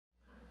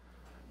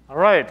All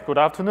right, good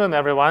afternoon,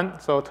 everyone.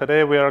 So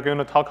today we are going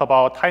to talk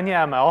about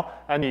TinyML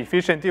and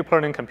efficient deep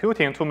learning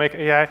computing to make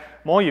AI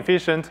more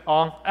efficient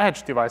on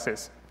edge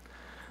devices.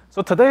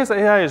 So today's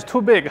AI is too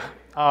big.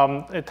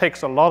 It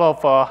takes a lot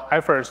of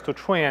efforts to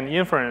train and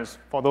inference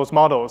for those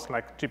models,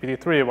 like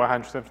GPT-3,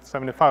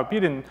 175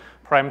 billion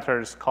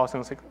parameters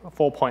costing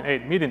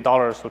 $4.8 million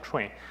to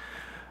train.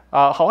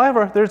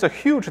 However, there's a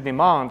huge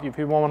demand if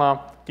you want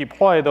to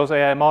deploy those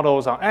AI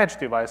models on edge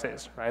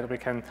devices, right? We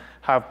can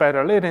have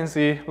better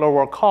latency,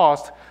 lower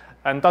cost,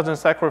 and doesn't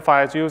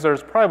sacrifice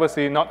users'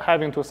 privacy, not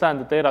having to send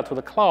the data to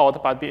the cloud,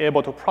 but be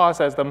able to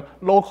process them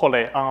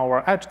locally on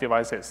our edge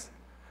devices.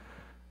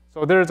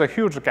 So there is a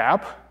huge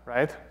gap,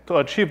 right? To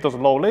achieve those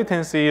low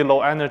latency,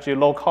 low energy,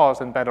 low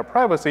cost, and better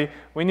privacy,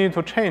 we need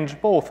to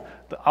change both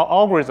the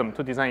algorithm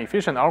to design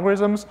efficient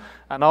algorithms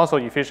and also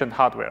efficient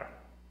hardware.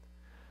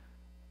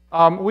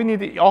 We need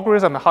the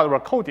algorithm and hardware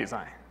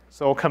co-design.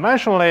 So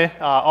conventionally,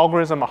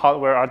 algorithm and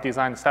hardware are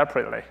designed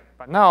separately.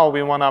 But now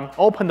we want to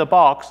open the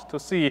box to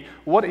see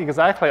what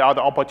exactly are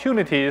the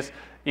opportunities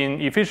in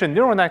efficient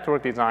neural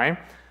network design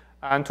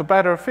and to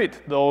better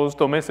fit those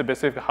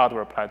domain-specific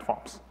hardware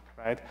platforms,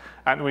 right?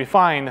 And we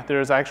find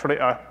there's actually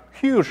a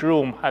huge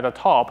room at the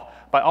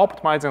top by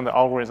optimizing the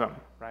algorithm,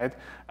 right?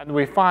 And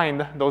we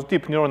find those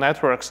deep neural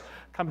networks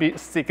can be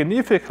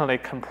significantly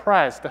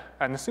compressed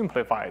and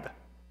simplified.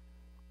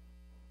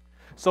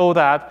 So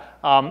that,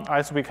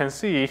 as we can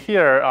see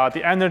here,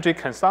 the energy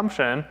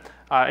consumption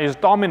is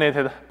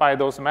dominated by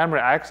those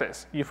memory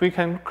access. If we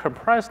can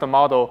compress the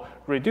model,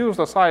 reduce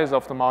the size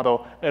of the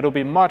model, it'll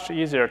be much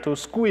easier to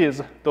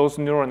squeeze those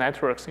neural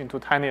networks into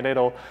tiny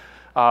little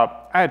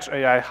edge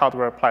AI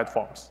hardware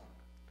platforms.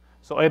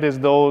 So it is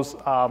those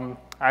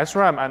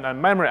SRAM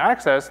and memory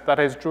access that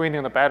is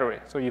draining the battery.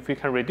 So if we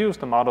can reduce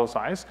the model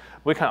size,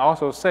 we can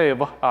also save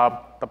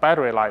the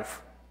battery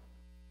life.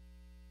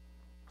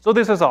 So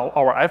this is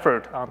our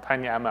effort on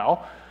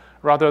TinyML.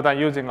 Rather than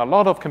using a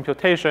lot of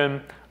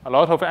computation, a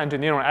lot of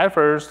engineering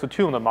efforts to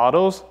tune the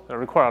models that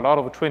require a lot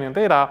of training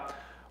data,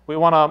 we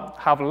want to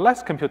have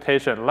less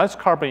computation, less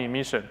carbon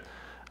emission,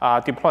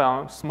 deploy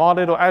on small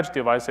little edge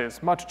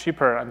devices, much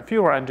cheaper, and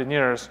fewer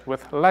engineers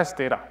with less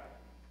data.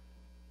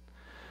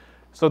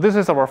 So this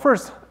is our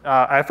first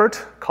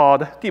effort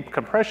called deep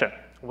compression,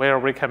 where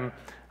we can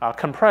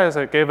compress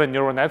a given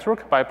neural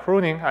network by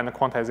pruning and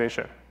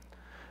quantization.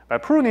 By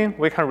pruning,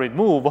 we can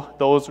remove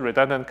those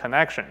redundant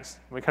connections.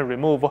 We can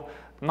remove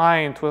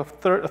 9 to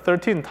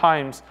 13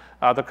 times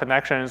the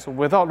connections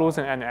without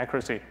losing any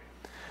accuracy.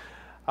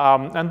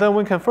 And then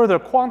we can further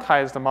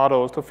quantize the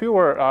models to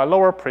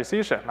lower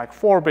precision, like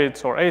 4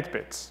 bits or 8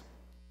 bits.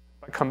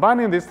 By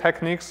combining these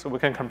techniques, we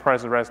can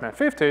compress the ResNet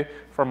 50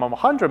 from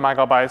 100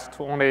 megabytes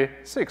to only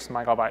 6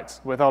 megabytes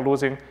without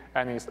losing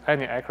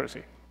any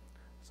accuracy.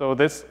 So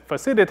this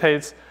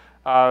facilitates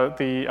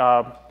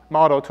the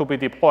model to be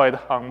deployed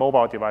on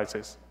mobile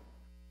devices.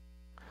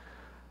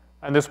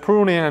 And this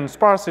pruning and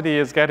sparsity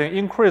is getting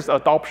increased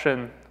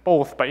adoption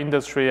both by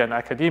industry and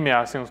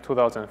academia since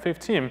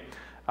 2015,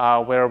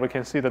 where we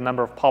can see the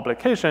number of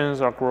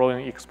publications are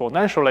growing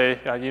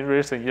exponentially in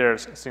recent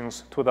years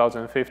since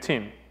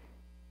 2015.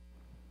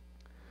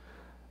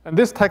 And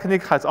this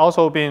technique has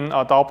also been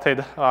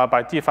adopted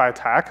by DeFi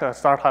Tech, a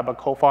startup I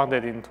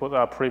co-founded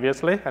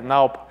previously and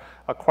now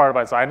acquired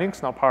by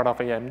Xilinx, now part of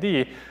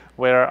AMD,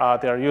 where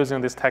they are using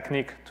this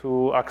technique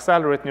to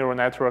accelerate neural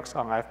networks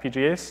on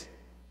FPGAs.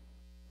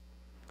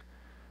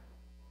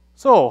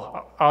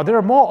 So there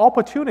are more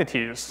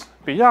opportunities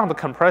beyond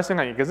compressing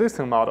an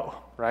existing model,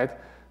 right?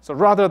 So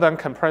rather than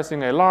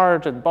compressing a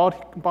large and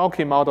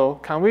bulky model,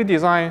 can we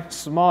design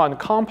small and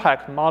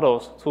compact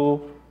models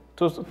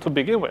to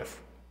begin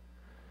with?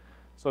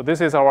 So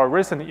this is our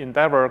recent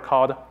endeavor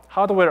called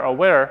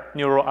hardware-aware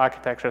neural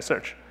architecture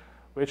search,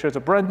 which is a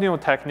brand new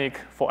technique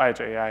for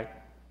edge AI.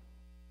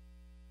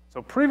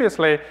 So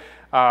previously,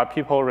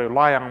 people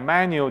rely on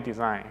manual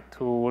design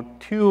to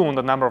tune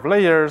the number of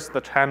layers,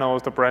 the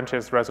channels, the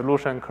branches,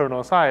 resolution,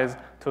 kernel size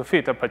to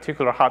fit a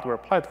particular hardware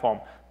platform,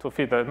 to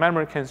fit the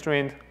memory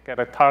constraint, get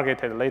a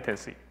targeted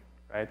latency,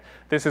 right?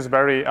 This is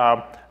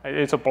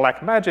it's a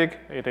black magic.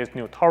 It is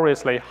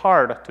notoriously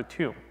hard to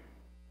tune.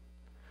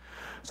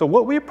 So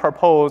what we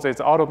propose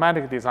is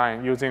automatic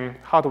design using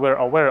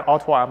hardware-aware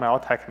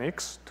AutoML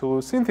techniques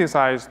to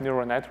synthesize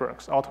neural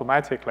networks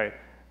automatically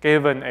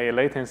given a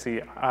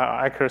latency,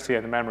 accuracy,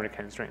 and memory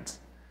constraints.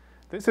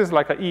 This is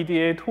like an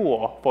EDA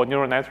tool for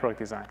neural network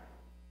design.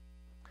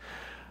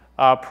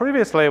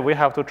 Previously, we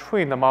have to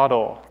train the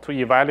model to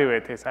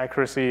evaluate its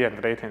accuracy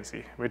and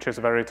latency, which is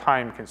very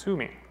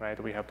time-consuming,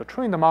 right? We have to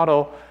train the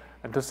model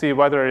and to see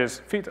whether it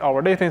fits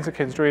our latency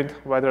constraint,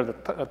 whether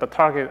the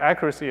target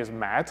accuracy is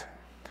met,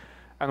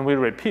 and we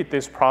repeat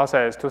this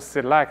process to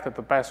select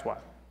the best one.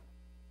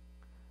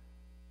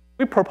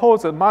 We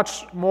propose a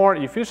much more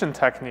efficient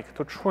technique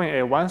to train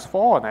a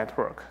once-for-all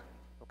network.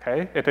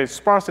 Okay? It is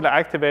sparsely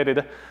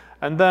activated,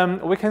 and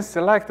then we can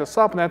select the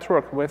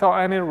subnetwork without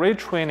any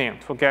retraining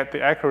to get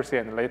the accuracy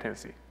and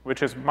latency,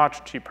 which is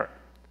much cheaper.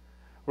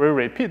 We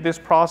repeat this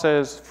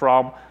process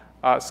from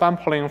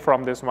sampling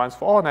from this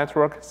once-for-all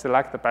network,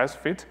 select the best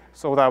fit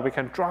so that we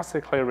can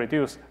drastically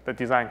reduce the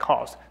design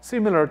cost,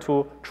 similar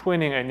to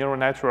training a neural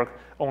network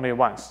only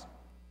once.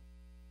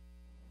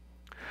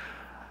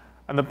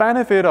 And the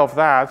benefit of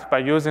that by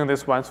using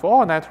this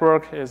once-for-all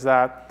network is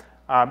that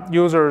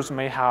users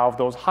may have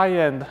those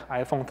high-end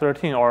iPhone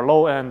 13 or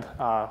low-end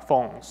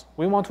phones.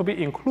 We want to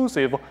be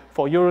inclusive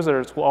for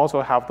users who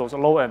also have those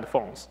low-end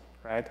phones,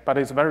 right? But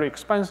it's very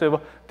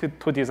expensive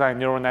to design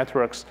neural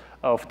networks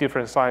of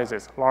different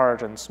sizes,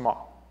 large and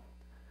small.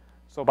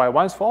 So by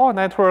once-for-all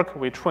network,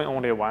 we train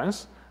only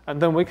once,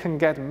 and then we can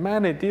get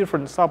many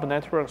different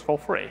sub-networks for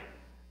free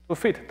to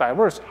fit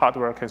diverse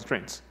hardware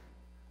constraints,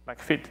 like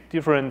fit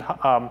different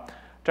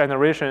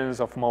generations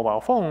of mobile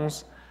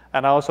phones,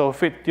 and also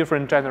fit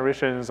different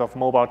generations of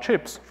mobile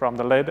chips from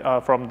the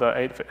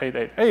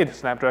 888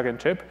 Snapdragon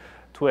chip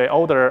to an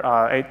older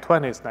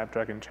 820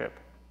 Snapdragon chip.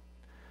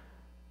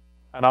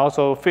 And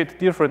also fit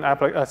different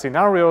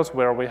scenarios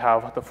where we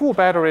have the full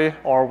battery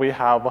or we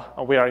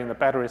are in the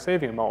battery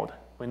saving mode.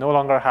 We no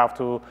longer have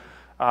to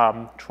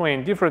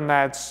train different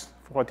nets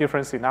for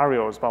different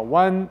scenarios, but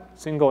one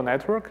single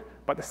network,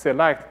 but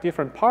select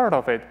different part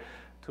of it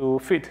to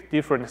fit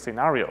different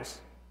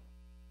scenarios.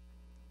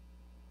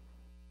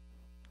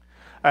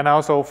 And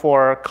also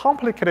for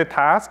complicated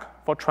tasks,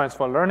 for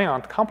transfer learning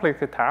on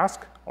complicated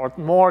tasks or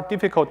more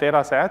difficult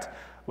data set,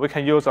 we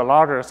can use a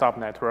larger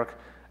subnetwork.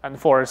 And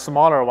for a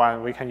smaller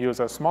one, we can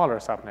use a smaller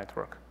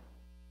subnetwork.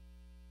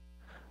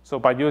 So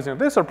by using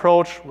this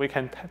approach, we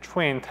can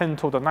train 10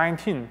 to the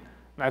 19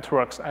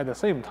 networks at the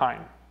same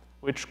time,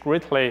 which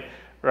greatly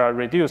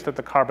reduced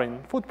the carbon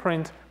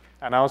footprint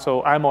and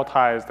also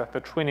amortized the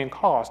training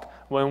cost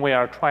when we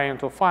are trying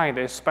to find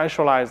a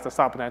specialized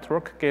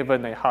subnetwork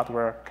given a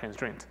hardware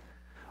constraint.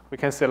 We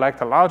can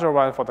select a larger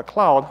one for the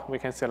cloud. We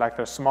can select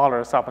a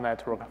smaller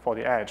subnetwork for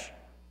the edge.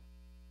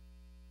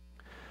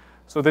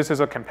 So this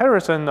is a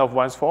comparison of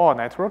once-for-all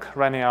network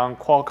running on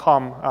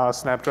Qualcomm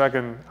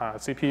Snapdragon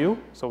CPU.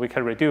 So we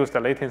can reduce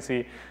the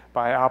latency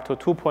by up to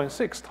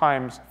 2.6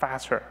 times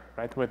faster,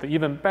 right, with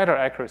even better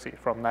accuracy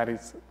from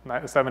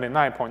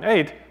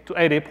 79.8 to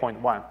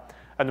 80.1.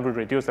 And we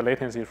reduce the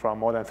latency from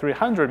more than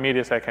 300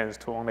 milliseconds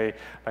to only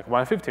like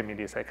 150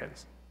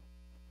 milliseconds.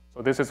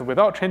 So this is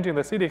without changing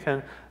the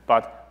silicon,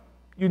 but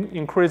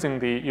increasing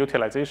the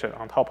utilization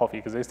on top of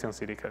existing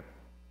silicon.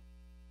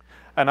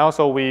 And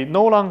also, we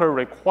no longer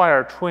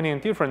require training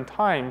different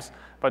times,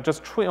 but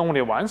just train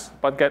only once,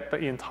 but get the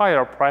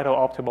entire Pareto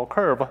optimal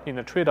curve in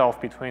the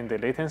trade-off between the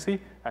latency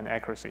and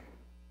accuracy.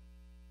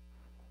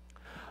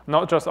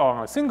 Not just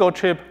on a single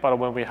chip, but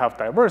when we have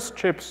diverse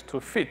chips to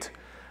fit,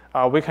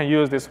 we can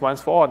use this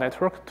once-for-all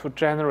network to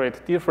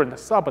generate different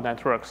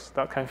sub-networks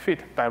that can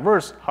fit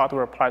diverse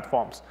hardware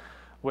platforms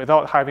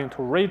without having to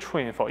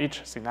retrain for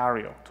each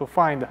scenario to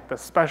find the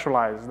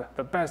specialized,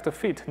 the best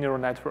fit neural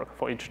network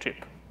for each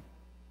chip.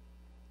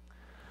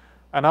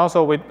 And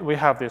also, we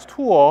have this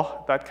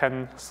tool that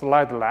can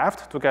slide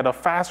left to get a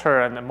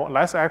faster and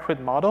less accurate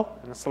model,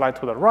 and slide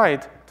to the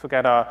right to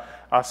get a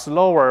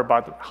slower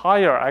but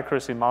higher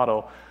accuracy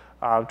model,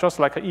 just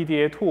like an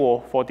EDA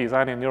tool for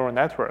designing neural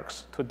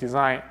networks to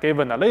design,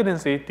 given the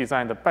latency,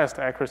 design the best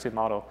accuracy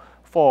model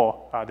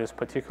for this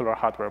particular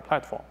hardware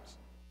platforms.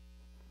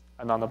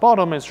 And on the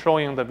bottom is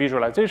showing the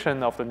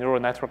visualization of the neural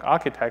network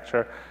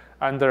architecture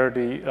under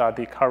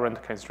the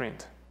current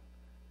constraint.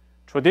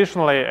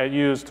 Traditionally, it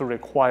used to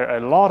require a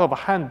lot of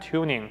hand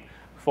tuning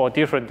for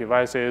different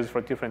devices, for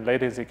different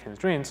latency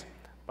constraints.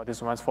 But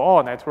this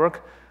once-for-all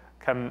network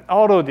can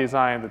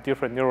auto-design the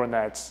different neural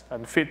nets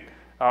and fit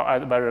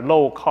at very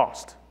low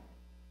cost.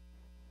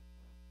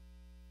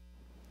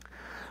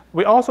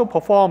 We also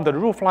perform the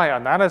roof-line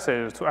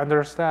analysis to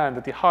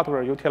understand the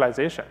hardware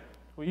utilization.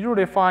 We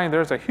usually find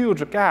there's a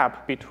huge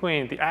gap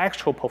between the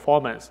actual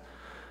performance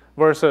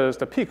versus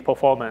the peak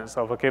performance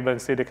of a given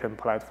silicon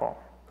platform.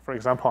 For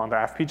example, on the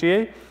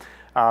FPGA,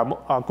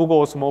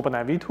 Google's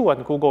MobileNet V2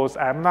 and Google's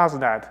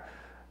MNASNet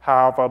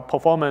have a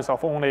performance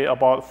of only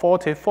about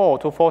 44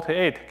 to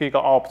 48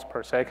 gigaops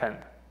per second.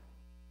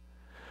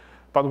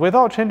 But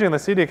without changing the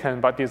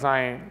silicon,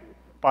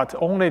 but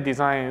only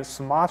design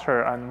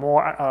smarter and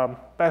more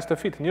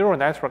best-fit neural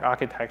network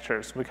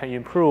architectures, we can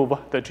improve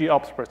the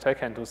GOPS per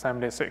second to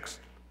 76.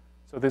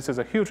 So this is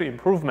a huge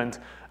improvement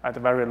at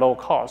a very low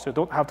cost. You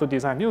don't have to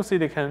design new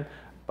silicon,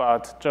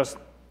 but just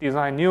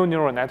design new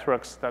neural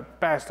networks that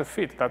best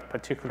fit that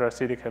particular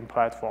silicon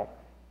platform.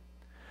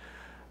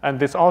 And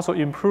this also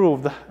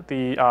improved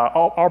the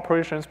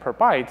operations per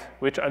byte,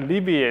 which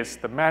alleviates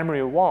the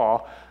memory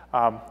wall,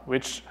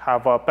 which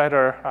have a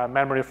better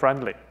memory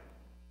friendly.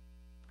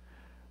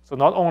 So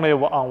not only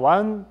on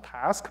one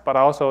task, but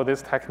also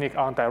this technique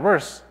on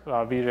diverse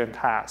vision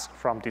tasks.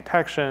 From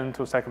detection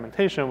to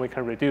segmentation, we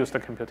can reduce the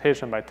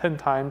computation by 10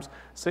 times,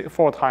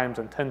 4 times,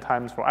 and 10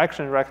 times for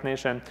action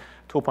recognition,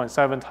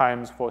 2.7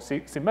 times for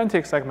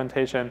semantic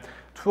segmentation,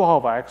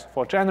 12x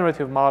for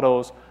generative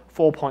models,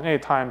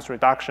 4.8 times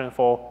reduction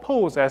for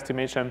pose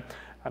estimation,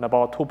 and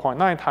about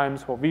 2.9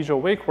 times for visual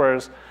wake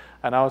words,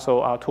 and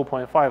also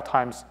 2.5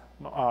 times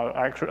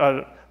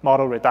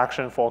model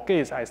reduction for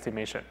gaze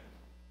estimation.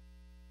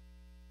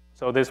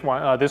 So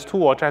this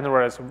tool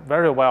generates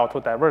very well to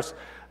diverse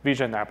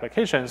vision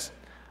applications.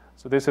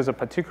 So this is a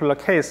particular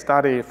case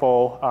study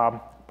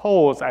for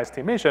pose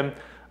estimation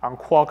on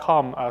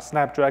Qualcomm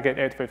Snapdragon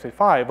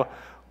 855,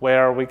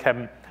 where we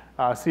can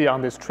see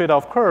on this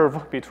trade-off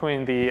curve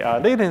between the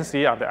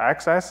latency on the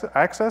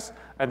x-axis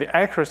and the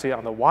accuracy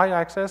on the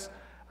y-axis.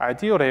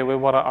 Ideally, we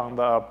want to on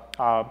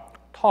the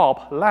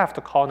top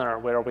left corner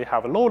where we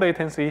have low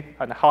latency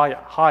and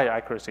high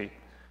accuracy.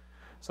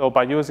 So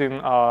by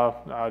using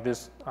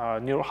this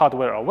neural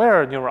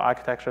hardware-aware neural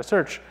architecture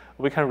search,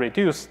 we can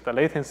reduce the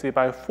latency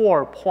by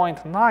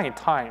 4.9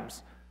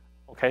 times,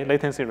 okay,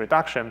 latency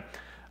reduction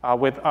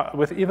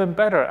with even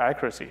better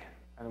accuracy.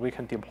 And we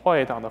can deploy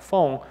it on the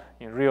phone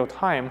in real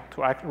time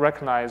to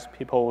recognize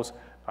people's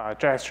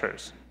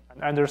gestures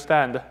and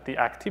understand the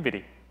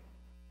activity.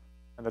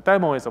 And the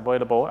demo is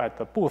available at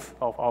the booth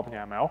of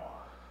OmniML.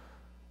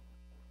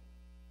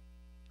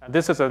 And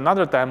this is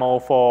another demo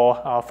for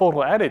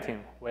photo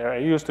editing, where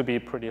it used to be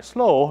pretty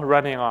slow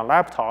running on a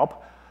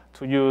laptop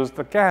to use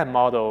the GAN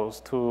models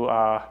to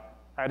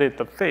edit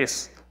the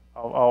face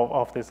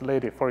of this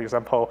lady. For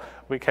example,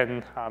 we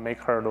can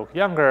make her look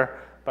younger,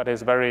 but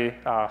it's very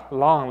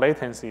long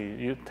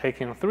latency,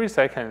 taking 3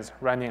 seconds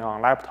running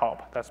on a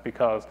laptop. That's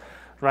because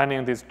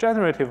running these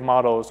generative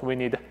models, we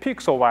need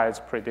pixel-wise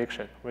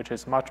prediction, which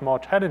is much more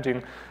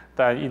challenging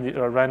than in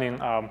running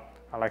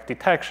like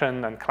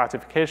detection and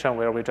classification,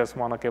 where we just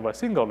want to give a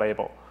single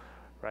label,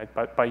 right?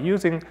 But by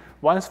using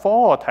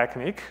once-for-all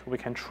technique, we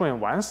can train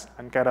once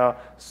and get a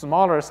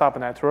smaller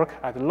subnetwork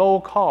at low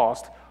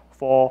cost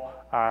for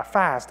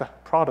fast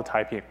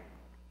prototyping.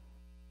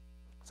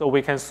 So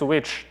we can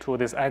switch to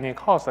this any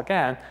cost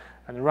again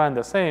and run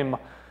the same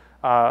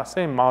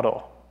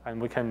model.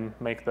 And we can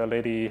make the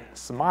lady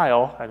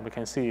smile, and we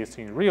can see it's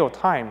in real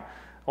time.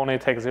 Only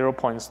takes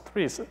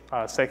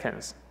 0.3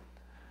 seconds.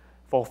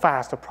 For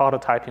fast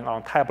prototyping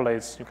on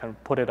tablets, you can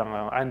put it on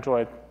an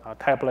Android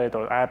tablet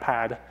or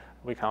iPad.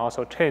 We can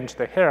also change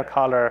the hair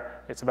color.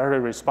 It's very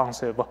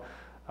responsive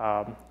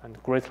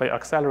and greatly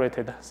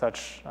accelerated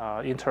such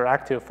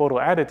interactive photo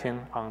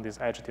editing on these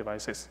edge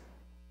devices.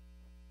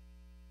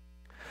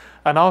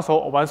 And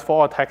also,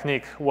 once-for-all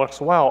technique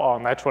works well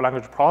on natural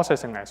language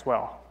processing as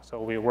well.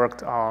 So we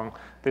worked on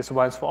this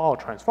once-for-all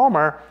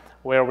transformer,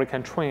 where we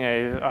can train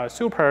a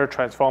super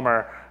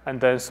transformer and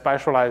then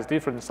specialize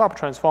different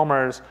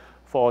sub-transformers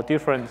for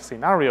different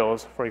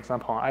scenarios. For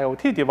example, on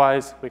IoT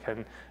device, we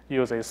can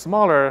use a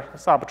smaller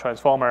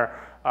sub-transformer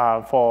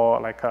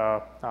for like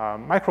a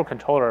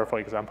microcontroller, for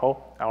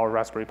example, or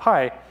Raspberry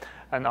Pi.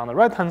 And on the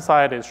right-hand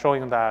side is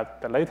showing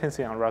that the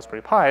latency on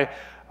Raspberry Pi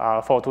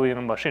for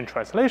doing machine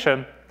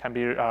translation can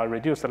be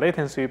reduced the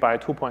latency by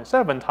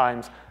 2.7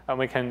 times, and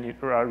we can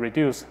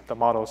reduce the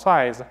model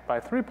size by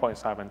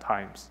 3.7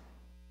 times.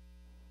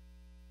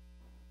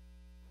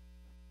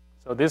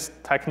 So this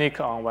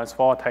technique on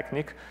once-for-all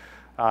technique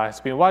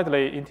has been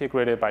widely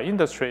integrated by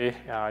industry,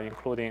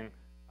 including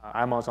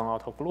Amazon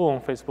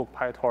AutoGloom, Facebook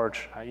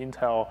PyTorch,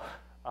 Intel,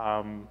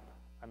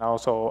 and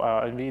also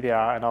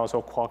NVIDIA, and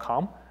also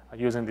Qualcomm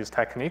using these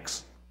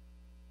techniques.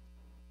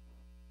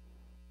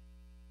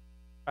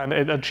 And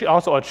it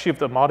also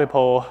achieved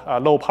multiple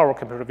low-power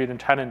computer vision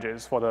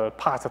challenges for the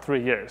past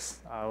 3 years.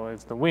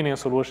 It's the winning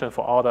solution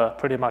for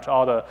pretty much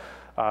all the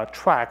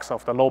tracks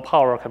of the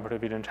low-power computer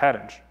vision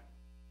challenge.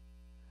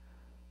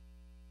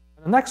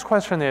 The next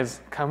question is,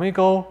 can we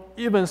go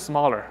even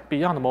smaller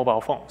beyond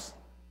mobile phones?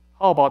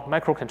 How about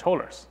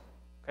microcontrollers?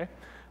 Okay?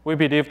 We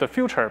believe the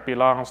future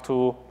belongs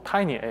to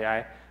tiny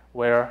AI,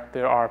 where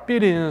there are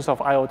billions of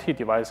IoT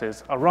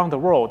devices around the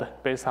world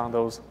based on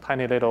those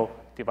tiny little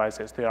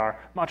devices. They are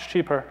much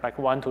cheaper, like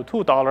 $1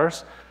 to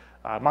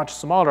 $2, much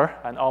smaller,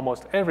 and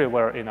almost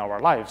everywhere in our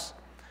lives.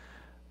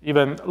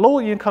 Even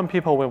low-income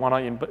people, we want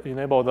to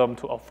enable them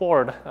to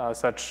afford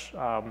such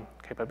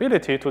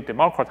capability to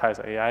democratize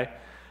AI,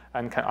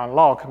 and can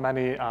unlock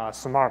many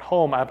smart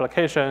home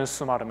applications,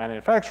 smart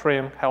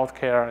manufacturing,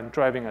 healthcare, and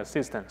driving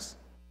assistance.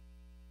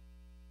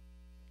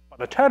 But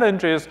the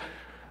challenge is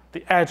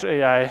the edge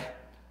AI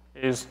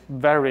is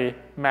very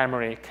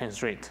memory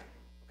constrained.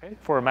 Okay?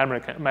 For a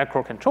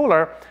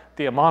microcontroller,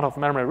 the amount of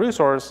memory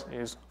resource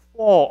is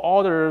 4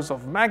 orders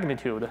of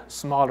magnitude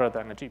smaller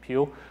than a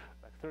GPU,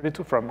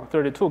 like from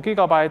 32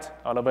 gigabytes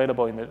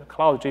available in the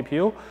cloud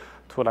GPU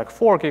to like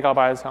 4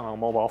 gigabytes on a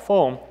mobile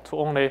phone to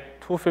only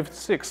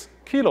 256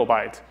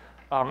 kilobytes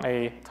on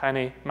a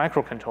tiny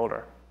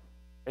microcontroller.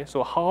 Okay?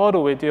 So how do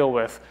we deal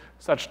with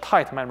such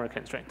tight memory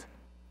constraint?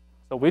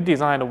 So we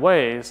designed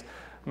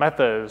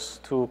methods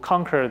to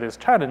conquer this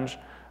challenge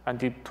and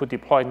to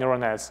deploy neural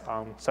nets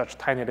on such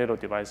tiny little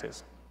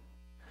devices.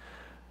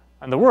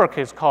 And the work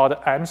is called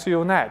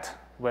MCUNet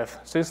with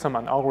system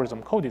and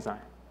algorithm co-design.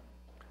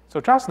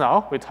 So just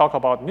now, we talked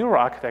about neural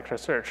architecture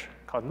search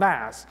called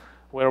NAS,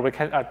 where we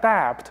can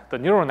adapt the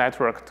neural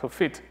network to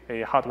fit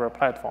a hardware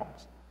platform,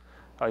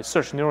 a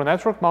search neural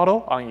network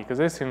model on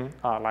existing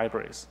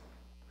libraries.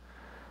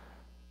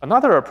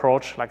 Another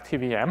approach, like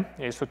TVM,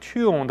 is to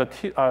tune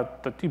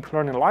the deep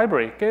learning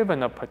library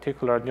given a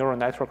particular neural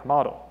network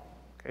model.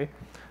 Okay?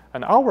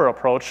 And our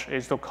approach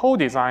is to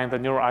co-design the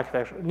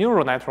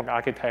neural network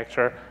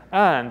architecture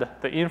and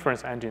the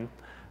inference engine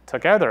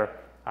together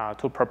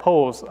to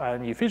propose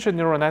an efficient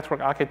neural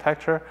network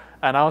architecture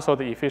and also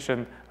the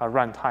efficient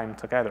runtime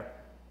together.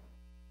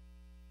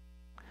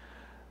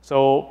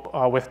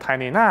 So with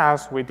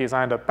TinyNAS, we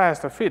designed the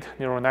best fit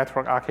neural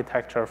network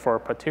architecture for a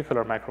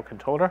particular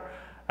microcontroller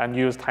and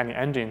use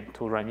TinyEngine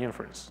to run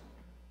inference.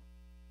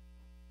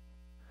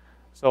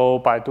 So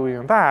by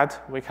doing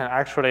that, we can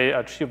actually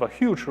achieve a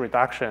huge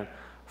reduction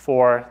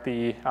for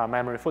the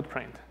memory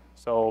footprint.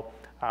 So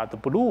the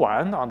blue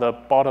one on the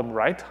bottom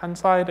right-hand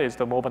side is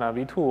the Mobina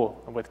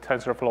V2 with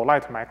TensorFlow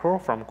Lite macro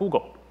from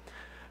Google.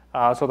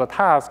 So the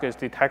task is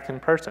detecting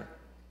person.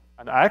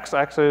 And the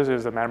x-axis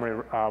is the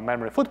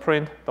memory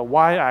footprint. The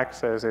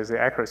y-axis is the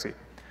accuracy.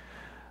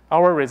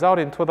 Our result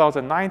in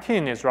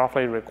 2019 is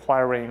roughly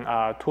requiring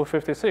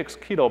 256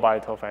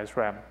 kilobytes of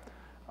SRAM.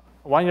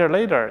 1 year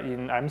later,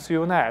 in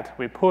MCUNet,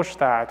 we pushed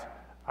that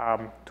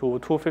to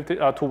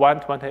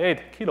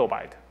 128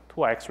 kilobyte,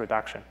 2x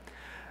reduction.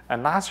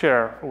 And last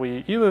year,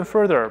 we even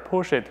further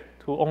pushed it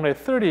to only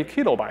 30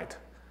 kilobyte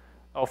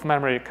of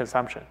memory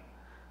consumption,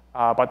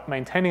 but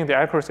maintaining the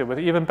accuracy with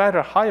even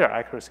better, higher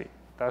accuracy.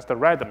 That's the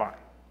red line.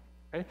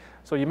 Okay?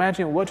 So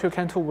imagine what you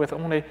can do with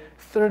only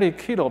 30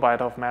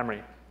 kilobyte of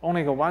memory,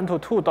 only $1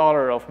 to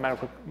 $2 of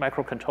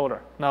microcontroller.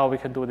 Now we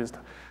can do this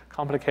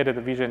complicated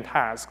vision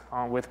task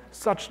with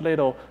such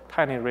little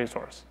tiny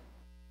resource.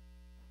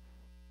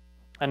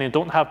 And you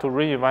don't have to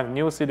reinvent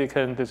new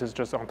silicon. This is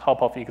just on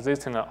top of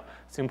existing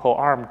simple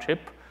ARM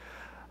chip.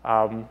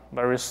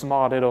 Very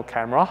small little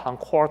camera on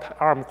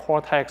ARM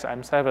Cortex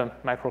M7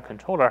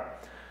 microcontroller.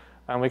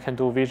 And we can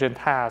do vision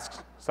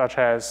tasks such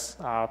as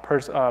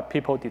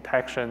people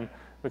detection.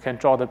 We can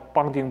draw the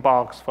bounding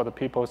box for the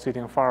people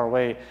sitting far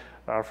away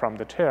from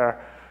the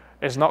chair.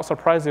 It's not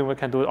surprising we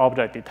can do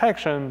object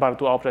detection, but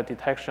do object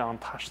detection on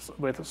touch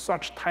with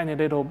such tiny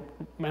little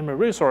memory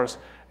resource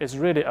is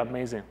really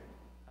amazing.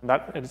 And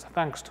that is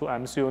thanks to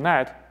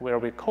MCUNet, where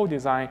we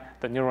co-design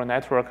the neural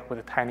network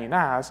with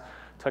TinyNAS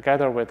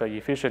together with the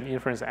efficient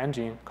inference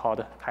engine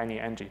called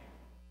TinyEngine.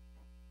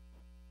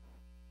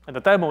 And the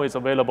demo is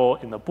available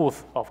in the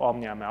booth of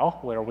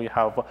OmniML, where we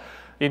have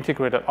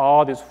integrated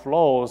all these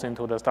flows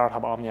into the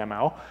startup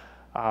OmniML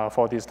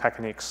for these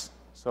techniques.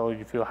 So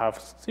if you have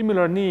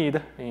similar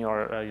need in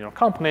your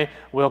company,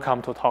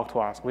 welcome to talk to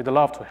us. We'd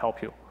love to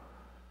help you.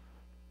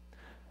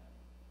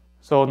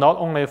 So not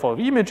only for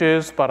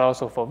images, but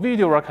also for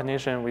video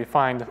recognition, we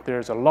find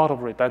there's a lot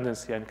of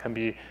redundancy and can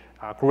be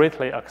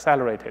greatly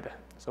accelerated.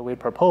 So we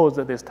proposed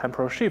this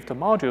temporal shift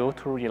module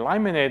to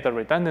eliminate the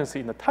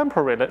redundancy in the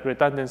temporal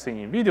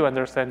redundancy in video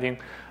understanding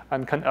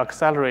and can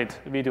accelerate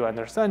video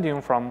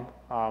understanding from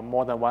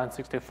more than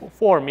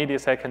 164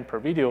 milliseconds per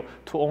video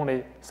to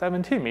only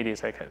 17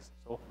 milliseconds,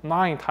 so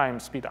 9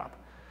 times speed up.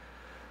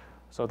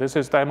 So this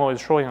demo is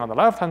showing on the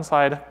left-hand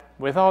side.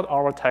 Without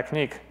our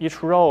technique,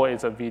 each row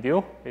is a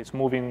video. It's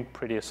moving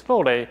pretty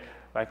slowly,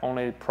 like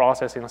only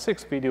processing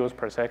 6 videos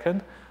per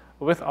second.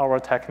 With our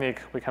technique,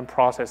 we can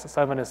process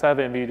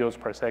 77 videos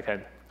per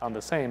second on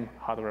the same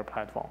hardware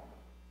platform.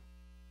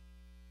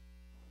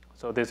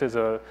 So this is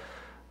a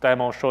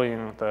demo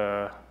showing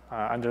the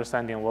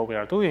understanding what we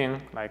are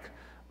doing, like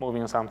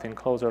moving something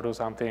closer to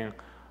something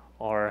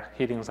or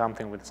hitting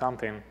something with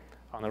something.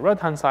 On the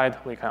right-hand side,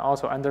 we can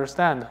also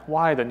understand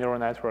why the neural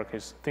network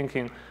is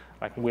thinking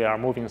like we are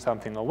moving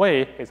something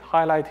away. It's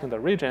highlighting the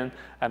region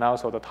and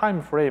also the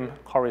time frame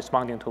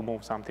corresponding to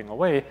move something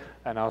away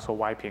and also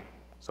wiping.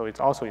 So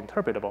it's also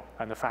interpretable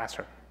and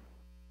faster.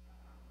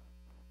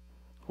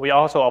 We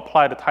also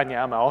applied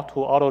TinyML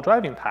to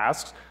auto-driving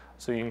tasks.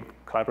 So in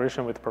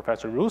collaboration with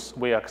Professor Roos,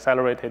 we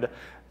accelerated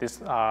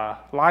this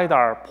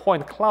LiDAR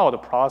point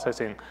cloud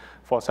processing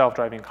for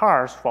self-driving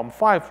cars from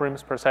 5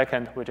 frames per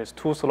second, which is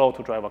too slow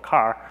to drive a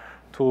car,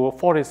 to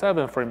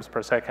 47 frames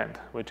per second,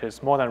 which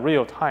is more than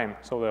real time,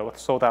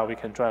 so that we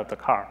can drive the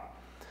car.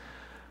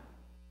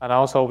 And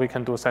also we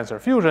can do sensor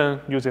fusion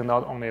using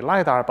not only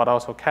LiDAR, but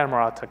also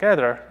camera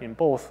together in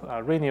both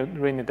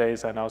rainy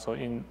days and also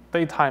in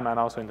daytime and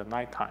also in the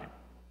nighttime.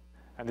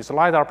 And this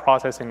LiDAR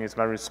processing is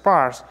very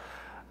sparse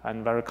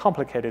and very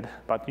complicated,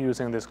 but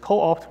using this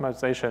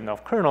co-optimization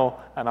of kernel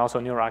and also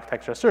neural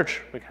architecture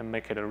search, we can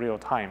make it a real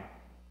time.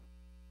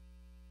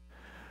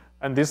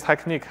 And this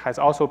technique has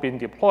also been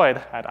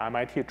deployed at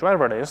MIT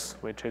Driverless,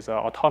 which is an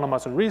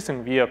autonomous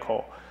racing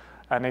vehicle.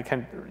 And it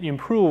can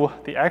improve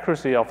the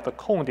accuracy of the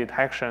cone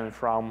detection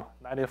from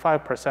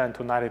 95%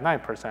 to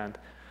 99%,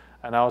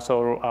 and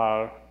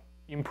also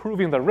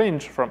improving the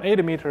range from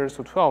 8 meters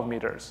to 12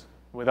 meters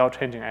without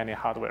changing any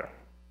hardware.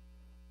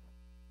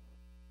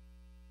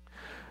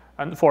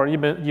 And for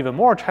even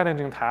more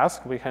challenging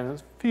tasks, we can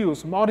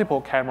fuse multiple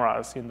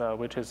cameras,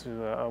 which is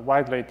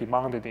widely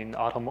demanded in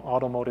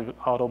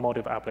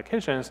automotive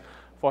applications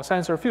for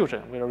sensor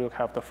fusion, where you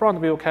have the front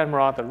view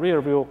camera, the rear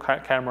view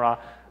camera,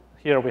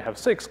 here we have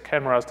 6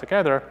 cameras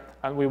together,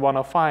 and we want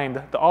to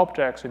find the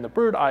objects in the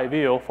bird's eye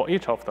view for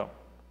each of them.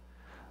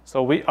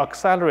 So we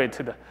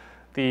accelerated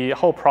the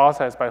whole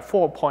process by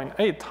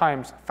 4.8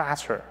 times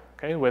faster,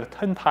 okay, with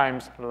 10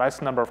 times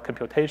less number of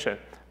computation,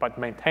 but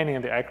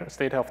maintaining the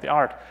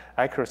state-of-the-art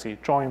accuracy,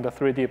 drawing the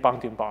 3D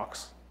bounding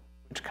box,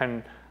 which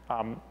can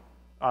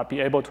be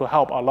able to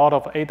help a lot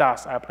of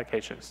ADAS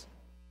applications.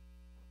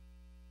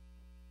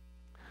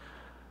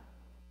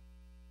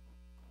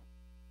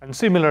 And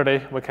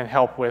similarly, we can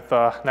help with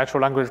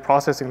natural language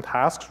processing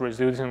tasks,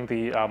 reducing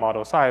the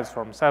model size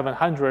from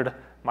 700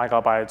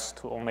 megabytes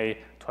to only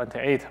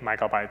 28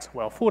 megabytes,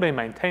 while fully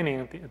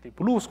maintaining the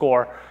blue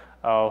score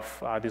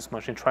of this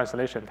machine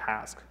translation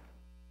task.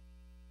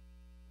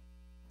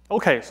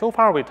 Okay, so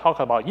far we talked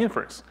about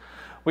inference.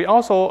 We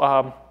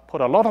also put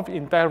a lot of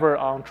endeavor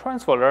on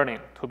transfer learning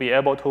to be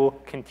able to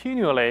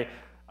continually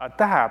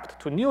adapt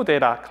to new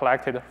data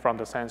collected from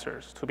the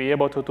sensors, to be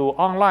able to do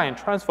online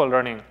transfer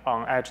learning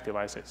on edge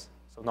devices.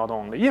 So not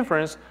only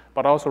inference,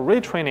 but also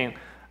retraining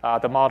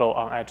the model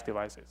on edge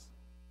devices.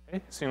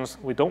 Okay? Since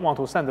we don't want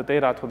to send the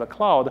data to the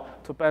cloud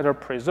to better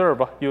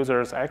preserve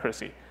users'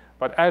 accuracy,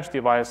 but edge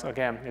device,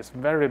 again, is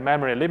very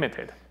memory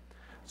limited.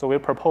 So we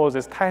propose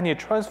this tiny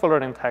transfer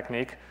learning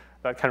technique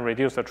that can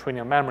reduce the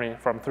training memory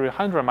from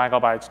 300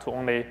 megabytes to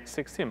only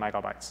 16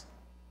 megabytes.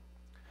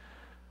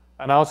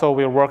 And also,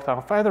 we worked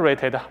on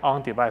federated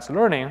on-device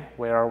learning,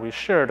 where we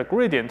share the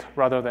gradient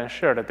rather than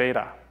share the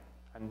data.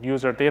 And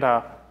user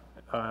data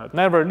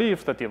never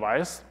leaves the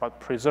device,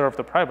 but preserve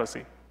the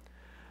privacy.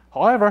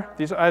 However,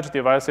 these edge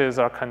devices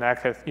are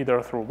connected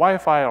either through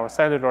Wi-Fi or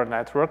cellular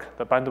network.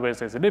 The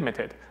bandwidth is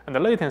limited, and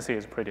the latency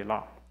is pretty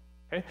long.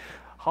 Okay?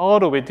 How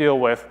do we deal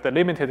with the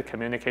limited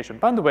communication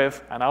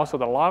bandwidth and also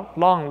the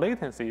long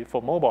latency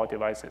for mobile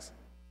devices?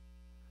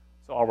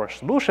 So our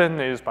solution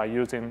is by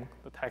using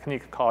the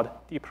technique called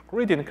deep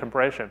gradient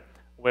compression,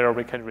 where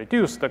we can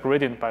reduce the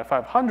gradient by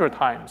 500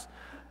 times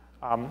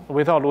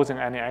without losing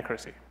any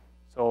accuracy.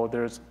 So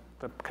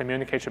the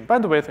communication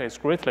bandwidth is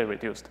greatly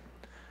reduced.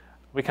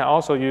 We can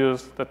also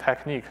use the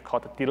technique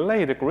called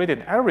delayed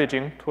gradient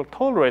averaging to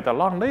tolerate the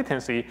long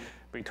latency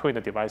between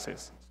the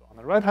devices. So on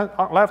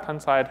the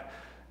left-hand side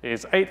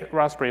is 8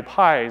 Raspberry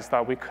Pis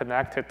that we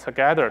connected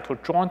together to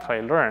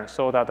jointly learn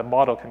so that the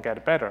model can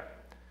get better.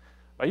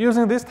 By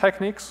using these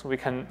techniques, we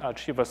can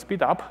achieve a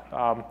speed up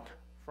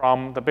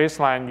from the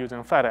baseline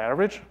using fat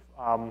average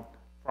from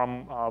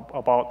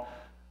about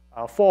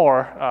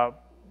 4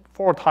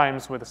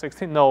 times with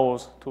 16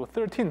 nodes to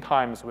 13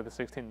 times with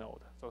 16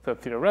 nodes. So the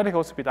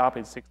theoretical speed up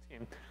is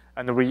 16,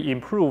 and we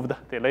improved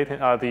the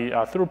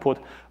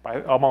throughput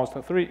by almost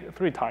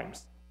three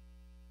times.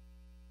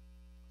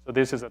 So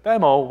this is a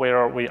demo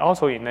where we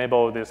also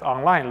enable this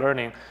online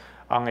learning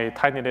on a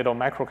tiny little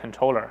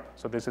microcontroller.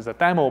 So this is a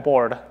demo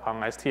board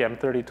on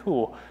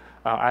STM32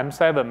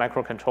 M7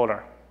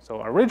 microcontroller.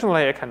 So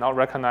originally, it cannot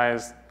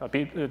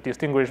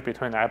distinguish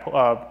between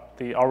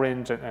the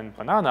orange and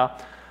banana,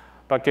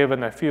 but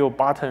given a few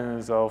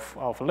buttons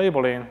of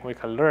labeling, we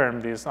can learn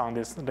this on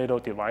this little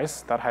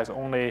device that has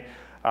only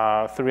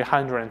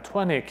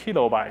 320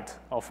 kilobytes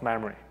of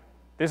memory.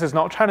 This is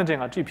not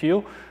challenging a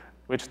GPU,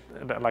 which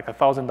like a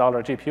 $1,000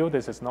 GPU,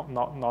 this is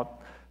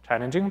not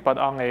challenging, but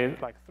on a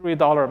like $3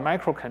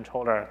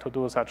 microcontroller to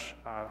do such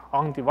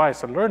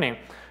on-device learning,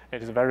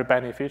 it is very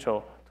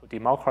beneficial to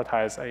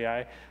democratize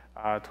AI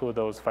to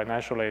those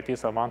financially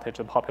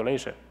disadvantaged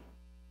population.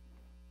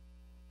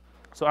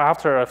 So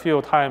after a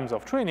few times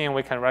of training,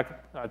 we can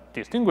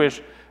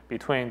distinguish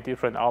between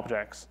different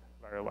objects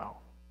very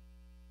well.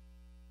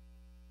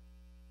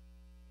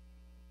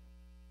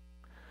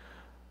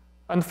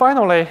 And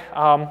finally,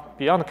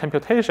 beyond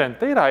computation,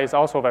 data is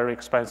also very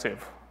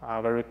expensive.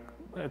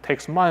 It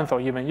takes months or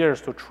even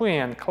years to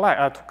train and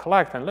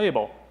collect and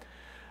label.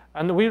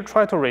 And we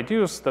try to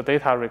reduce the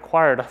data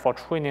required for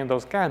training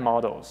those GAN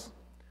models.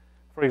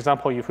 For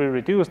example, if we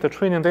reduce the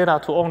training data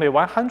to only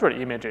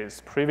 100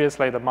 images,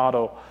 previously the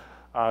model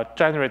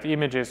generates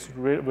images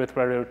with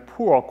very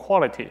poor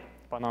quality.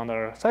 But on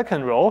the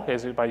second row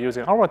is by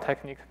using our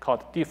technique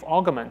called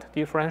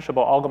differentiable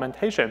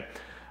augmentation.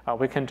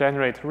 We can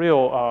generate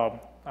real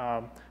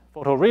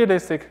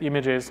photorealistic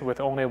images with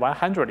only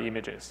 100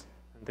 images.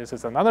 And this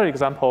is another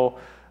example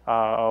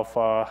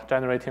of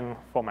generating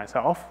for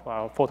myself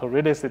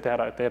photorealistic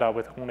data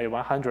with only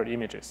 100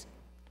 images.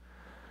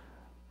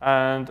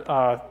 And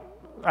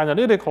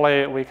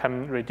analytically, we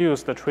can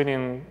reduce the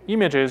training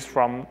images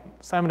from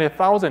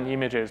 70,000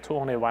 images to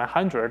only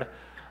 100,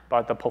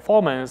 but the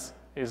performance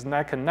is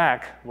neck and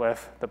neck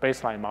with the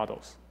baseline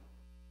models.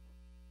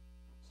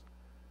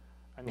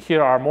 And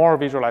here are more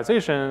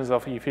visualizations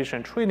of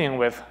efficient training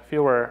with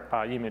fewer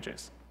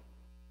images.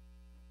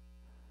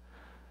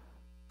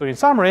 So in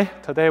summary,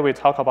 today we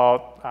talk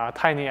about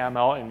tiny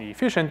ML and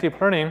efficient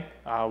deep learning,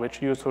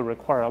 which used to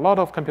require a lot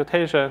of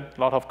computation, a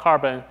lot of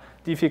carbon,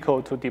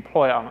 difficult to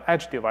deploy on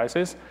edge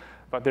devices.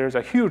 But there's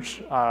a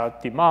huge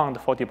demand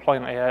for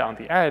deploying AI on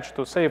the edge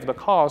to save the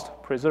cost,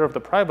 preserve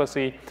the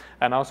privacy,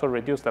 and also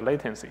reduce the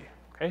latency.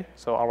 Okay?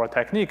 So our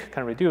technique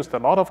can reduce a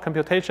lot of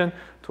computation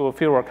to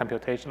fewer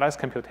computation, less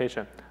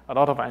computation. A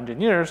lot of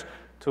engineers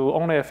to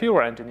only a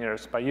fewer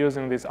engineers by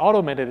using these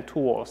automated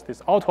tools,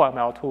 these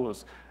AutoML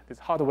tools, these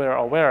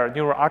hardware-aware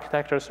neural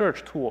architecture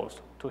search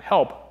tools to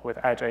help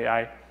with edge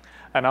AI,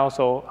 and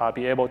also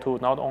be able to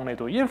not only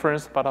do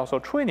inference, but also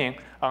training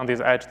on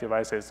these edge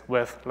devices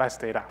with less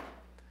data.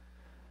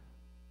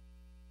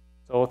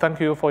 So thank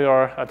you for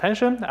your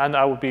attention, and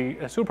I would be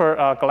super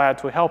glad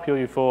to help you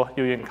if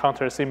you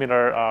encounter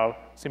similar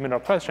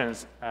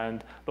questions,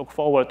 and look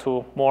forward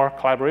to more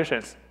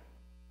collaborations.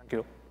 Thank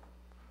you.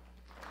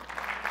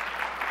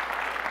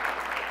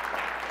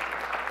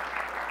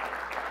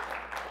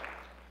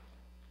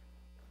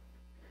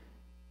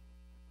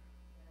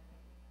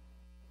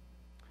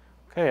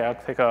 Okay, I'll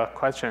take a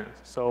question.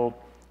 So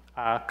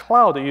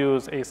cloud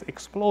use is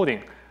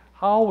exploding.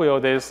 How will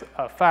this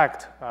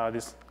affect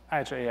this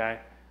edge AI?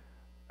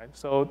 Right?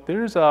 So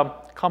there's a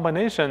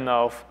combination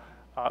of,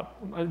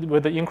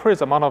 with the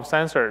increased amount of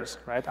sensors,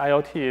 right?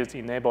 IoT is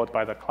enabled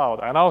by the cloud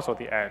and also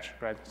the edge,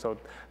 right? So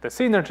the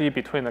synergy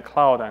between the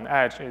cloud and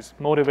edge is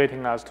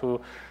motivating us to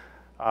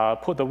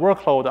put the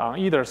workload on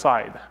either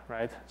side,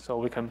 right? So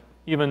we can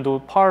even do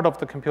part of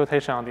the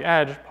computation on the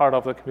edge, part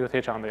of the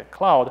computation on the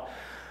cloud.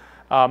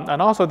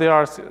 And also there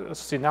are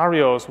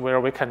scenarios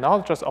where we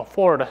cannot just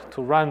afford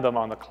to run them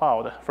on the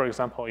cloud. For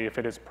example, if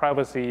it is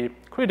privacy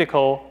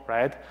critical,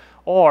 right?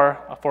 Or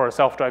for a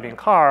self-driving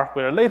car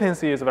where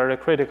latency is very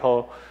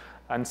critical,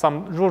 and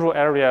some rural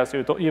areas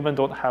you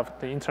don't have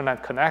the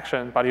internet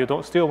connection, but you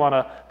still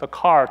want the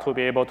car to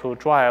be able to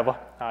drive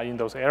in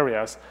those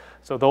areas.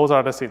 So those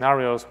are the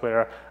scenarios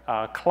where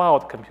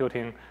cloud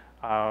computing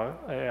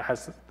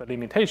has the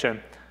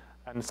limitation.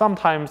 And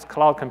sometimes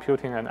cloud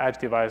computing and edge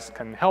device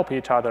can help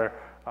each other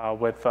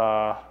with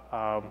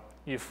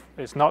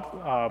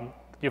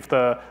if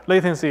the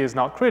latency is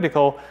not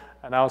critical,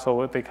 and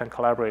also they can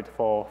collaborate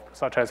for,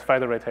 such as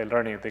federated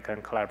learning, they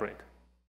can collaborate.